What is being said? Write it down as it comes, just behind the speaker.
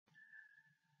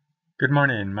Good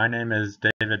morning. My name is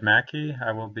David Maki.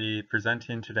 I will be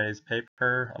presenting today's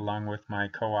paper along with my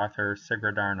co-author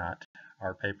Sigrid Arnott.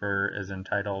 Our paper is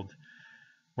entitled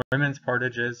Women's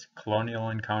Portages, Colonial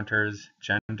Encounters,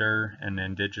 Gender, and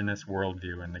Indigenous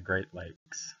Worldview in the Great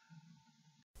Lakes.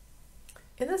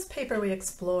 In this paper, we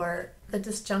explore the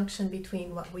disjunction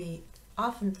between what we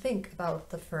often think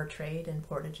about the fur trade and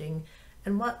portaging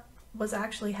and what was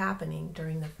actually happening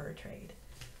during the fur trade.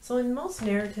 So in most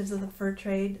narratives of the fur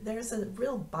trade, there's a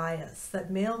real bias that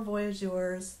male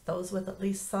voyageurs, those with at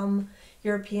least some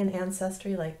European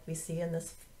ancestry, like we see in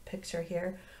this picture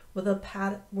here, were the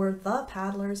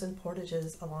paddlers and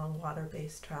portages along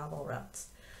water-based travel routes.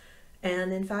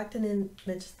 And in fact, an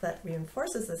image that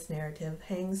reinforces this narrative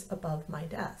hangs above my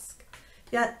desk.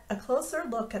 Yet, a closer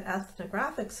look at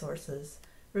ethnographic sources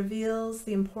reveals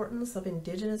the importance of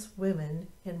indigenous women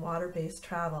in water-based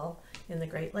travel in the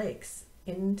Great Lakes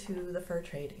into the fur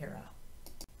trade era.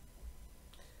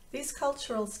 These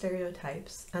cultural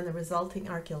stereotypes and the resulting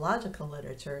archaeological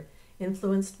literature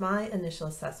influenced my initial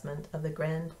assessment of the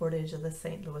Grand Portage of the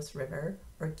St. Louis River,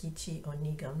 or Gichi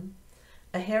Onigum,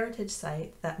 a heritage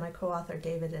site that my co-author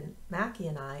David Maki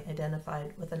and I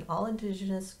identified with an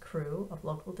all-indigenous crew of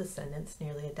local descendants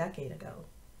nearly a decade ago.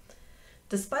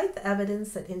 Despite the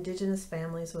evidence that indigenous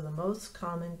families were the most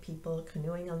common people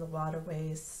canoeing on the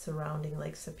waterways surrounding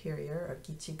Lake Superior, or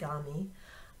Gichigami,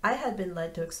 I had been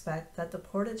led to expect that the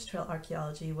Portage Trail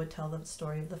archaeology would tell the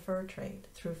story of the fur trade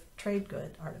through trade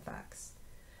good artifacts.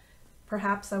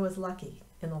 Perhaps I was lucky,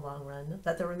 in the long run,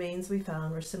 that the remains we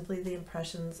found were simply the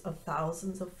impressions of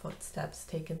thousands of footsteps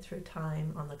taken through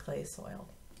time on the clay soil.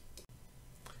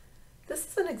 This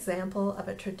is an example of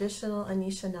a traditional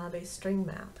Anishinaabe string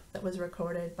map that was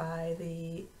recorded by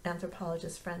the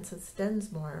anthropologist Francis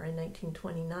Densmore in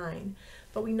 1929.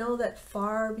 But we know that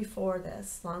far before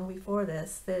this, long before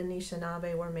this, the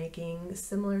Anishinaabe were making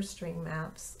similar string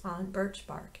maps on birch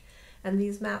bark. And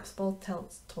these maps both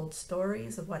told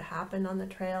stories of what happened on the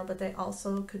trail, but they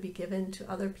also could be given to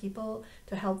other people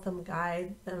to help them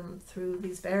guide them through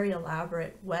these very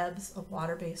elaborate webs of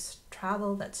water-based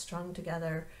travel that strung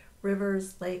together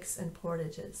rivers, lakes, and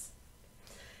portages.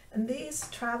 And these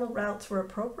travel routes were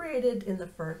appropriated in the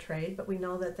fur trade, but we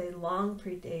know that they long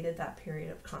predated that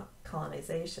period of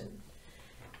colonization.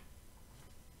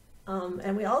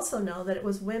 And we also know that it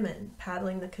was women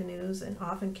paddling the canoes and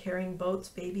often carrying boats,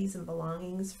 babies, and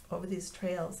belongings over these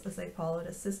trails as they followed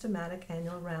a systematic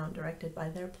annual round directed by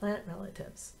their plant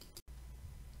relatives.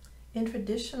 In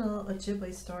traditional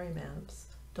Ojibwe story maps,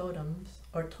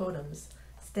 totems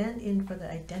stand in for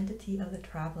the identity of the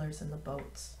travelers in the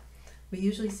boats. We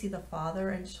usually see the father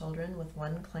and children with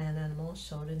one clan animal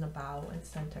shown in the bow and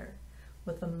center,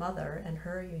 with the mother and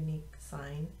her unique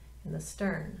sign in the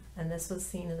stern. And this was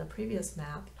seen in the previous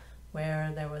map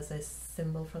where there was a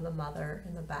symbol for the mother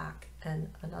in the back and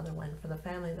another one for the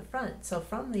family in the front. So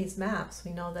from these maps,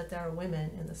 we know that there are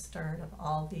women in the stern of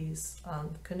all these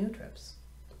canoe trips.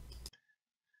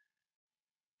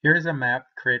 Here's a map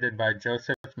created by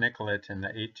Joseph Nicolet in the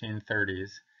 1830s.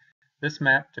 This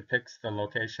map depicts the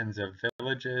locations of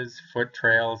villages, foot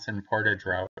trails, and portage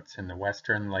routes in the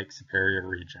western Lake Superior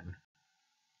region.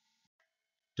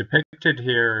 Depicted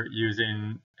here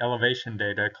using elevation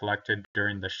data collected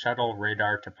during the Shuttle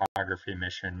Radar Topography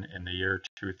mission in the year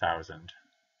 2000.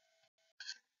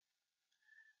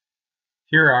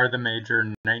 Here are the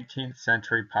major 19th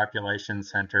century population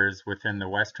centers within the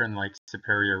western Lake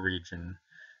Superior region,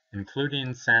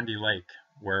 including Sandy Lake,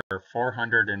 where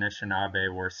 400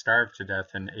 Anishinaabe were starved to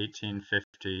death in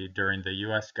 1850 during the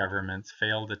U.S. government's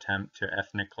failed attempt to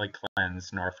ethnically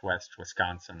cleanse northwest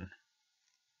Wisconsin.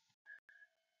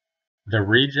 The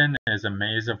region is a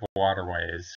maze of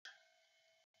waterways.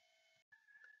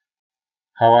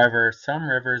 However, some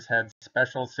rivers had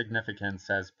special significance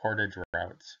as portage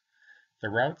routes. The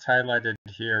routes highlighted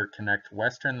here connect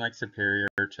western Lake Superior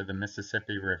to the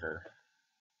Mississippi River.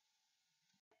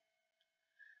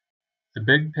 The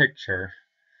big picture.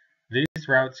 These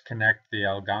routes connect the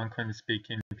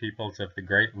Algonquin-speaking peoples of the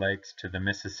Great Lakes to the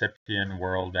Mississippian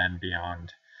world and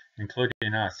beyond,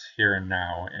 including us here and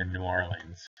now in New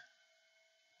Orleans.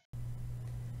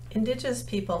 Indigenous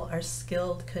people are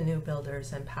skilled canoe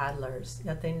builders and paddlers,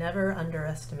 yet they never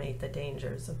underestimate the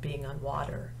dangers of being on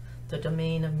water, the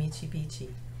domain of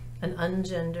Michi-Bichi, an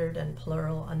ungendered and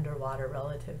plural underwater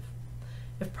relative.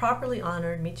 If properly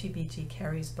honored, Michi-Bichi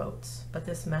carries boats, but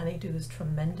this Maniitou's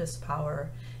tremendous power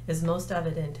is most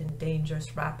evident in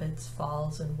dangerous rapids,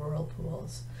 falls, and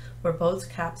whirlpools, where boats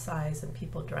capsize and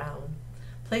people drown,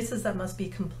 places that must be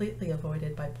completely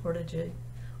avoided by portaging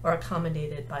or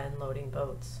accommodated by unloading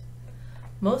boats.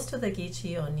 Most of the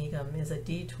Gichi Onigum is a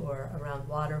detour around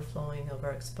water flowing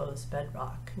over exposed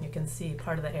bedrock. And you can see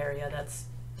part of the area that's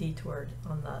detoured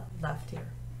on the left here.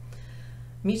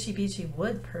 Mitsubishi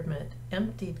would permit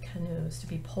emptied canoes to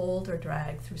be poled or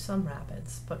dragged through some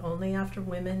rapids, but only after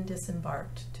women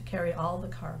disembarked to carry all the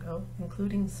cargo,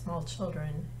 including small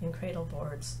children, in cradle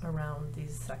boards around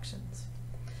these sections.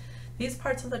 These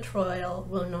parts of the trail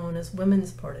were known as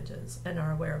women's portages and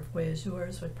are where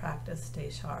voyageurs would practice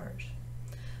décharge.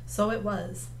 So it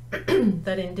was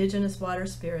that indigenous water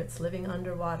spirits living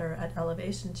underwater at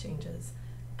elevation changes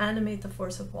animate the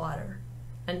force of water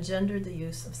and gendered the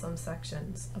use of some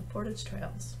sections of portage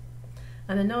trails.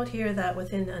 And a note here that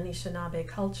within Anishinaabe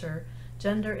culture,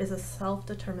 gender is a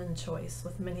self-determined choice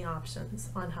with many options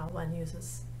on how one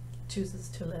chooses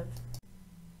to live.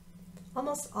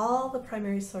 Almost all the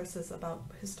primary sources about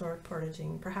historic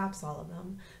portaging, perhaps all of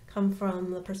them, come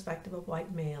from the perspective of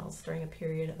white males during a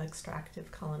period of extractive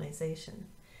colonization.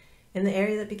 In the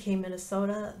area that became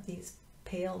Minnesota, these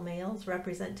pale males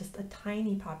represent just a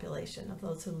tiny population of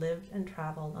those who lived and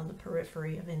traveled on the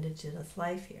periphery of indigenous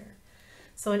life here.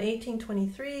 So in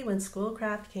 1823, when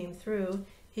Schoolcraft came through,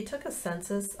 he took a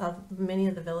census of many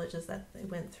of the villages that they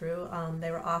went through.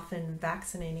 They were often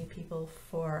vaccinating people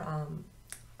for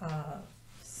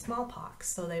smallpox,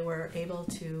 so they were able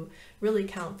to really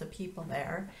count the people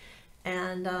there.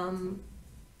 And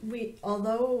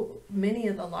although many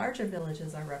of the larger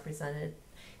villages are represented,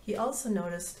 he also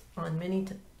noticed on many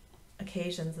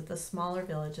occasions that the smaller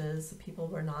villages, the people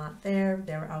were not there,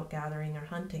 they were out gathering or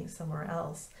hunting somewhere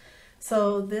else.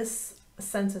 So this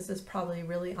census is probably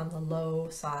really on the low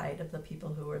side of the people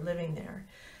who were living there.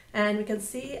 And we can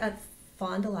see at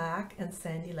Fond du Lac and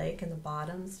Sandy Lake in the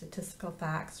bottom, statistical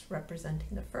facts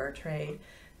representing the fur trade.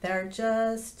 There are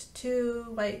just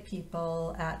 2 white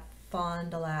people at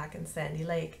Fond du Lac and Sandy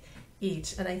Lake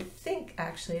each. And I think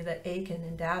actually that Aiken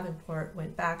and Davenport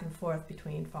went back and forth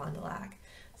between Fond du Lac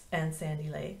and Sandy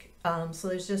Lake. So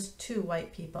there's just 2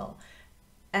 white people.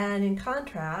 And in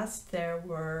contrast, there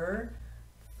were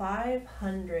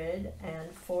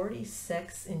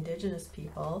 546 indigenous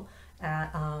people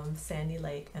at Sandy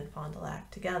Lake and Fond du Lac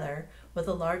together, with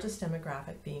the largest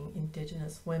demographic being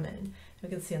indigenous women. We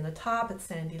can see on the top at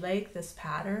Sandy Lake this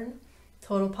pattern.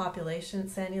 Total population at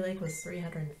Sandy Lake was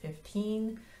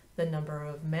 315. The number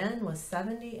of men was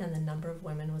 70 and the number of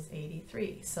women was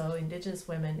 83. So indigenous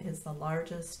women is the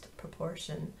largest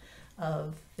proportion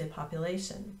of the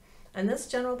population. And this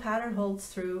general pattern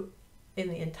holds true in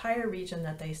the entire region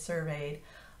that they surveyed,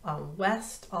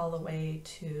 west all the way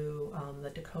to the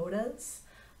Dakotas,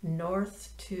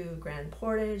 north to Grand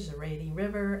Portage, the Rady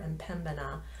River, and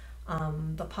Pembina.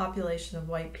 The population of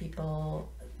white people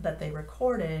that they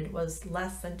recorded was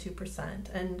less than 2%,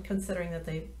 and considering that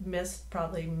they missed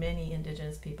probably many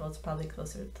indigenous people, it's probably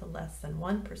closer to less than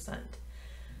 1%.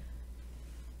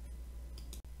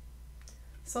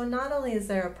 So not only is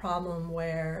there a problem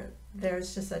where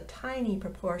there's just a tiny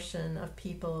proportion of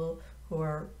people who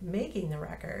are making the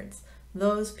records,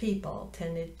 those people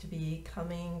tended to be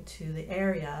coming to the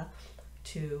area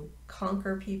to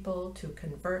conquer people, to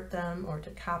convert them, or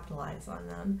to capitalize on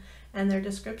them. And their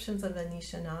descriptions of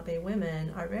Anishinaabe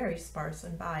women are very sparse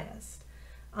and biased.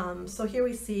 So here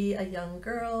we see a young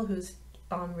girl who's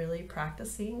really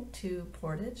practicing to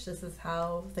portage. This is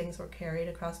how things were carried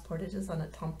across portages, on a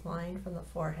tump line from the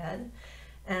forehead.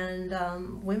 And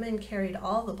women carried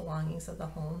all the belongings of the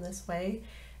home this way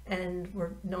and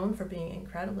were known for being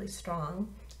incredibly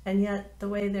strong. And yet the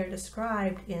way they're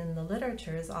described in the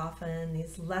literature is often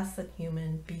these less than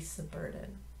human beasts of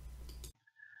burden.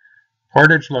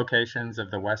 Portage locations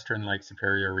of the western Lake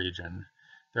Superior region.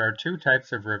 There are 2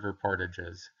 types of river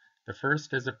portages. The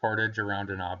first is a portage around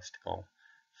an obstacle,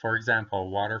 for example,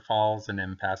 waterfalls and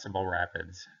impassable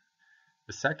rapids.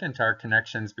 The second are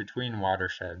connections between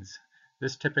watersheds.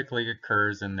 This typically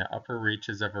occurs in the upper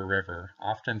reaches of a river,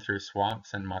 often through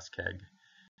swamps and muskeg.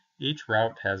 Each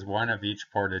route has one of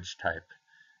each portage type.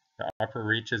 The upper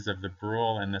reaches of the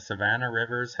Brule and the Savannah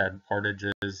rivers had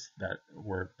portages that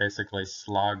were basically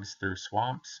slogs through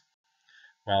swamps,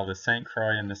 while the St.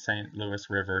 Croix and the St. Louis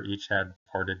River each had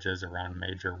portages around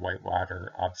major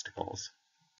whitewater obstacles.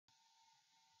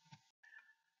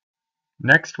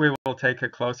 Next, we will take a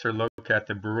closer look at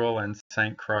the Brule and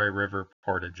St. Croix River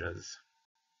portages.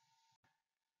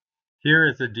 Here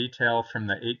is a detail from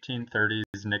the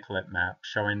 1830s Nicollet map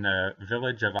showing the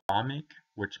village of Amik,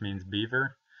 which means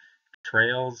beaver,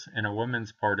 trails, and a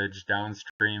women's portage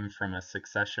downstream from a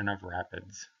succession of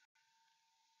rapids.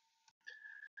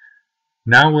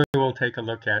 Now we will take a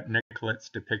look at Nicollet's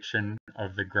depiction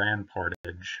of the Grand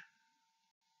Portage.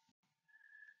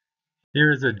 Here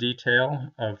is a detail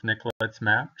of Nicolet's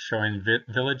map showing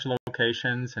village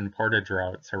locations and portage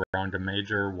routes around a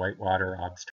major whitewater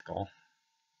obstacle.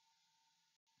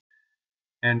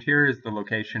 And here is the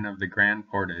location of the Grand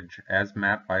Portage as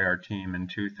mapped by our team in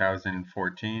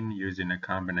 2014 using a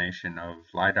combination of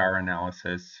LiDAR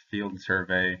analysis, field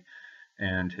survey,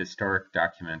 and historic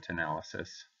document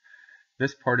analysis.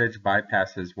 This portage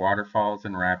bypasses waterfalls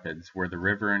and rapids where the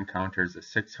river encounters a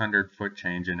 600-foot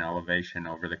change in elevation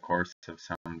over the course of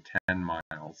some 10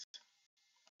 miles.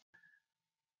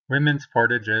 Women's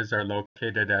portages are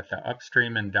located at the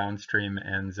upstream and downstream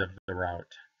ends of the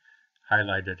route,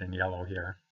 highlighted in yellow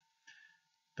here.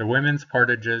 The women's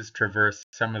portages traverse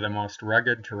some of the most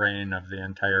rugged terrain of the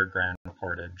entire Grand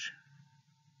Portage.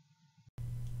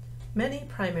 Many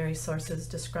primary sources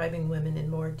describing women in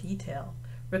more detail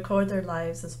record their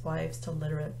lives as wives to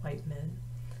literate white men,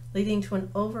 leading to an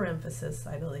overemphasis,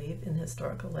 I believe, in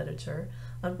historical literature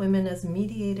on women as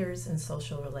mediators in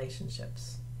social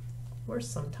relationships. Worse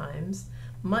sometimes,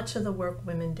 much of the work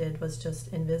women did was just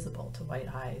invisible to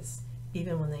white eyes,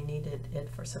 even when they needed it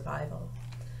for survival.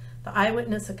 The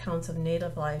eyewitness accounts of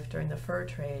native life during the fur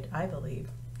trade, I believe,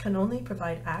 can only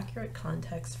provide accurate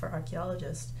context for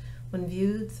archaeologists when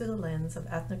viewed through the lens of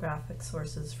ethnographic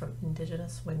sources from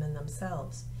indigenous women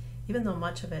themselves, even though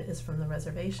much of it is from the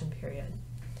reservation period.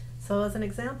 So as an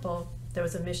example, there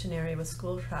was a missionary with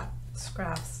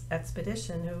Schoolcraft's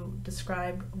expedition who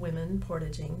described women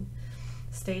portaging,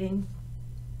 stating,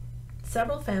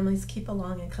 "Several families keep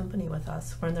along in company with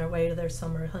us on their way to their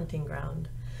summer hunting ground.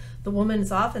 The woman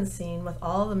is often seen with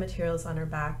all the materials on her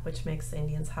back which makes the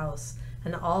Indian's house,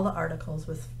 and all the articles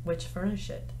with which furnish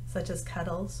it, such as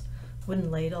kettles,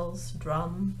 wooden ladles,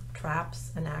 drum,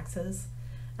 traps, and axes,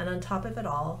 and on top of it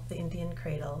all, the Indian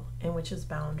cradle in which is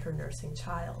bound her nursing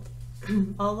child."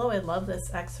 Although I love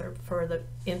this excerpt for the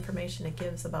information it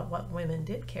gives about what women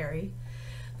did carry,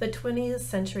 the 20th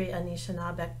century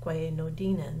Anishinabekwe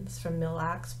Nodinans from Mille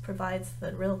Lacs provides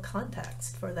the real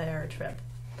context for their trip.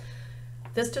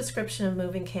 This description of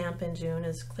moving camp in June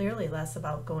is clearly less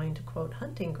about going to, quote,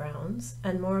 hunting grounds,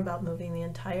 and more about moving the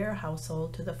entire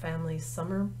household to the family's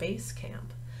summer base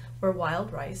camp, where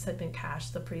wild rice had been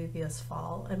cached the previous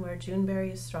fall, and where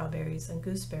Juneberries, strawberries, and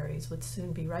gooseberries would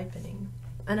soon be ripening.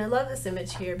 And I love this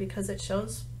image here because it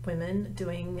shows women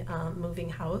doing moving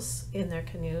house in their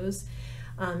canoes.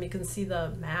 You can see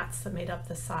the mats that made up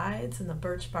the sides and the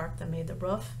birch bark that made the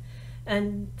roof.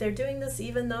 And they're doing this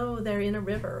even though they're in a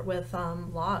river with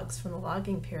logs from the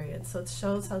logging period. So it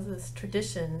shows how this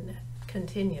tradition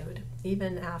continued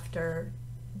even after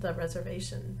the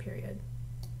reservation period.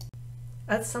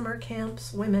 At summer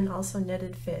camps, women also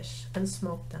netted fish and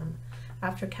smoked them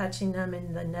after catching them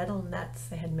in the nettle nets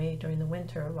they had made during the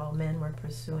winter while men were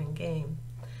pursuing game.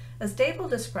 As Dave will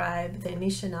describe, the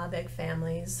Anishinaabe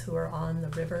families who were on the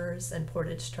rivers and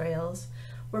portage trails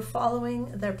were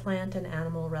following their plant and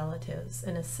animal relatives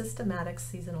in a systematic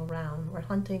seasonal round where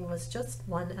hunting was just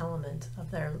one element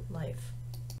of their life.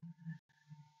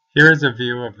 Here is a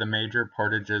view of the major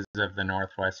portages of the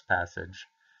Northwest Passage.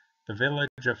 The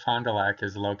village of Fond du Lac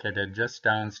is located just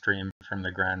downstream from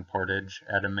the Grand Portage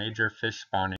at a major fish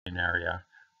spawning area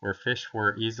where fish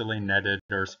were easily netted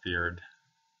or speared.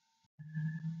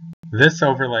 This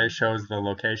overlay shows the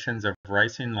locations of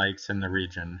ricing lakes in the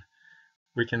region.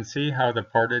 We can see how the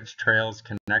portage trails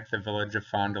connect the village of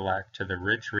Fond du Lac to the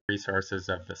rich resources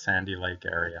of the Sandy Lake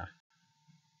area.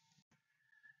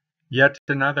 Yet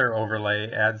another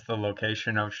overlay adds the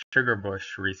location of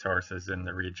sugarbush resources in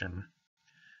the region.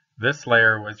 This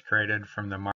layer was created from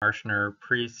the Marshner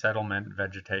pre-settlement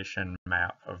vegetation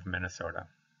map of Minnesota.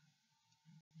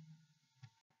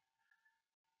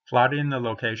 Plotting the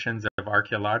locations of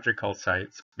archaeological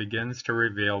sites begins to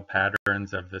reveal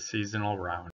patterns of the seasonal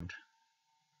round,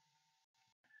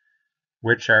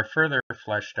 which are further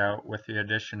fleshed out with the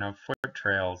addition of foot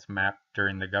trails mapped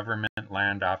during the government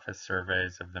land office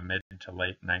surveys of the mid to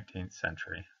late 19th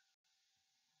century.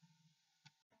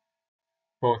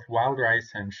 Both wild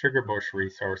rice and sugarbush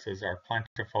resources are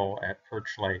plentiful at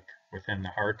Perch Lake within the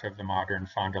heart of the modern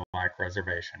Fond du Lac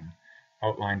Reservation,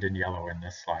 outlined in yellow in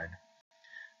this slide.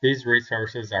 These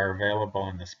resources are available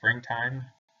in the springtime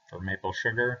for maple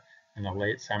sugar, in the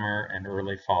late summer and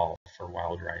early fall for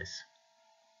wild rice.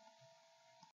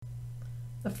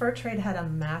 The fur trade had a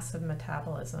massive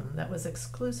metabolism that was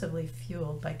exclusively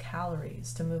fueled by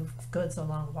calories to move goods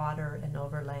along water and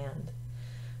over land.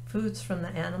 Foods from the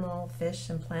animal, fish,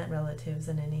 and plant relatives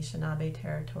in Anishinaabe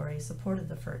territory supported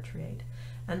the fur trade,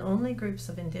 and only groups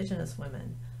of indigenous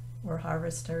women were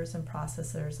harvesters and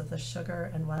processors of the sugar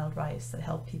and wild rice that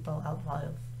helped people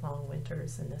outlive long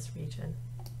winters in this region.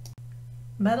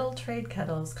 Metal trade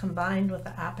kettles combined with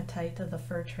the appetite of the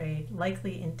fur trade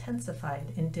likely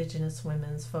intensified indigenous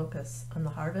women's focus on the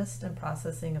harvest and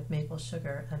processing of maple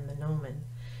sugar and manoomin,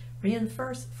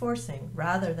 reinforcing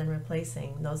rather than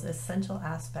replacing those essential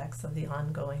aspects of the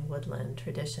ongoing woodland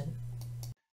tradition.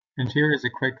 And here is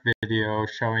a quick video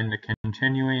showing the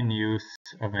continuing use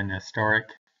of an historic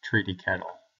treaty kettle.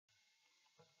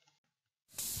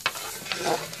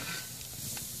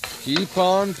 Keep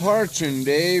on parching,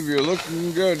 Dave. You're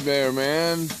looking good there,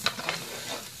 man.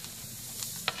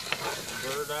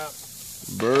 Bird up.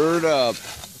 Bird up.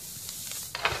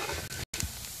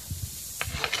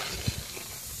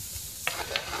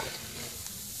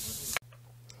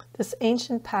 This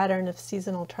ancient pattern of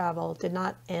seasonal travel did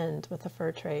not end with the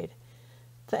fur trade.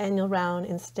 The annual round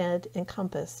instead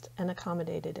encompassed and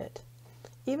accommodated it.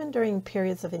 Even during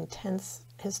periods of intense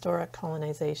historic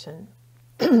colonization,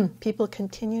 people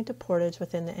continued to portage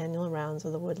within the annual rounds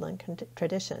of the woodland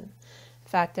tradition. In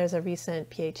fact, there's a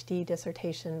recent PhD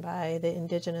dissertation by the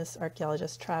indigenous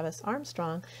archaeologist Travis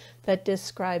Armstrong that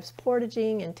describes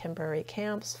portaging in temporary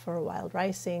camps for wild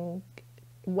ricing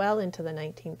well into the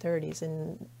 1930s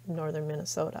in northern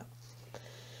Minnesota.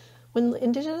 When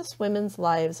indigenous women's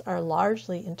lives are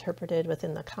largely interpreted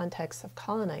within the context of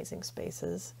colonizing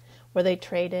spaces, where they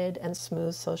traded and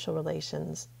smoothed social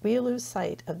relations, we lose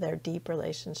sight of their deep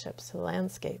relationships to the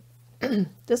landscape.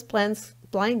 This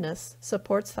blindness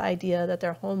supports the idea that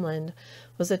their homeland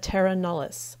was a terra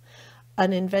nullis,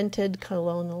 an invented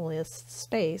colonialist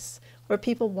space where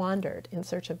people wandered in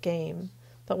search of game,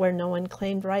 but where no one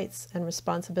claimed rights and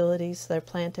responsibilities to their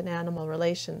plant and animal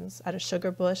relations at a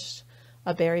sugar bush,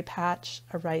 a berry patch,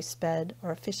 a rice bed,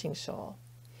 or a fishing shoal.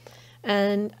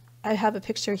 And I have a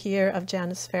picture here of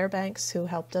Janice Fairbanks, who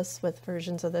helped us with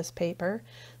versions of this paper,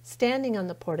 standing on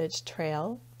the portage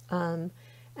trail. And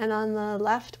on the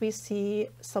left, we see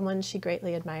someone she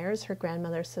greatly admires, her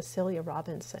grandmother, Cecilia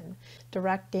Robinson,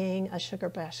 directing a sugar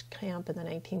bush camp in the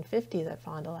 1950s at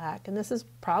Fond du Lac. And this is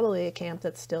probably a camp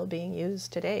that's still being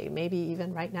used today, maybe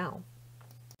even right now.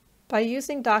 By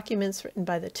using documents written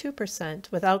by the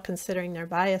 2% without considering their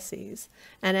biases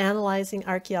and analyzing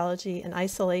archaeology in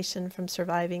isolation from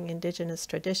surviving indigenous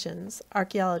traditions,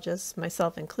 archaeologists,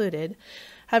 myself included,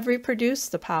 have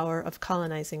reproduced the power of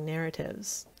colonizing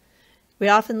narratives. We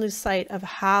often lose sight of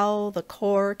how the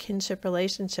core kinship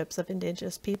relationships of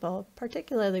indigenous people,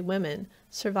 particularly women,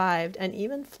 survived and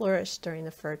even flourished during the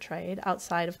fur trade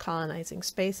outside of colonizing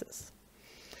spaces.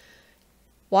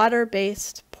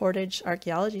 Water-based portage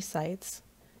archaeology sites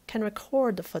can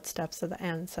record the footsteps of the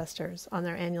ancestors on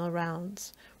their annual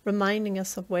rounds, reminding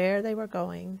us of where they were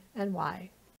going and why.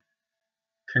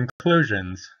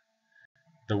 Conclusions.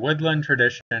 The woodland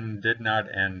tradition did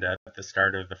not end at the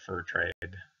start of the fur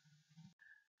trade.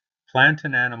 Plant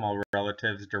and animal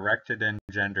relatives directed and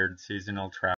gendered seasonal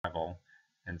travel,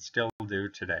 and still do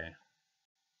today.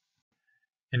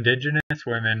 Indigenous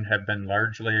women have been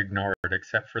largely ignored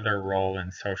except for their role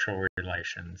in social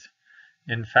relations.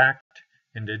 In fact,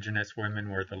 Indigenous women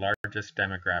were the largest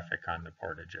demographic on the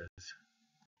portages.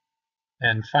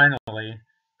 And finally,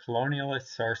 colonialist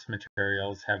source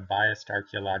materials have biased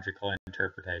archaeological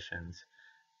interpretations,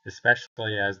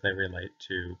 especially as they relate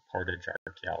to portage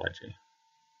archaeology.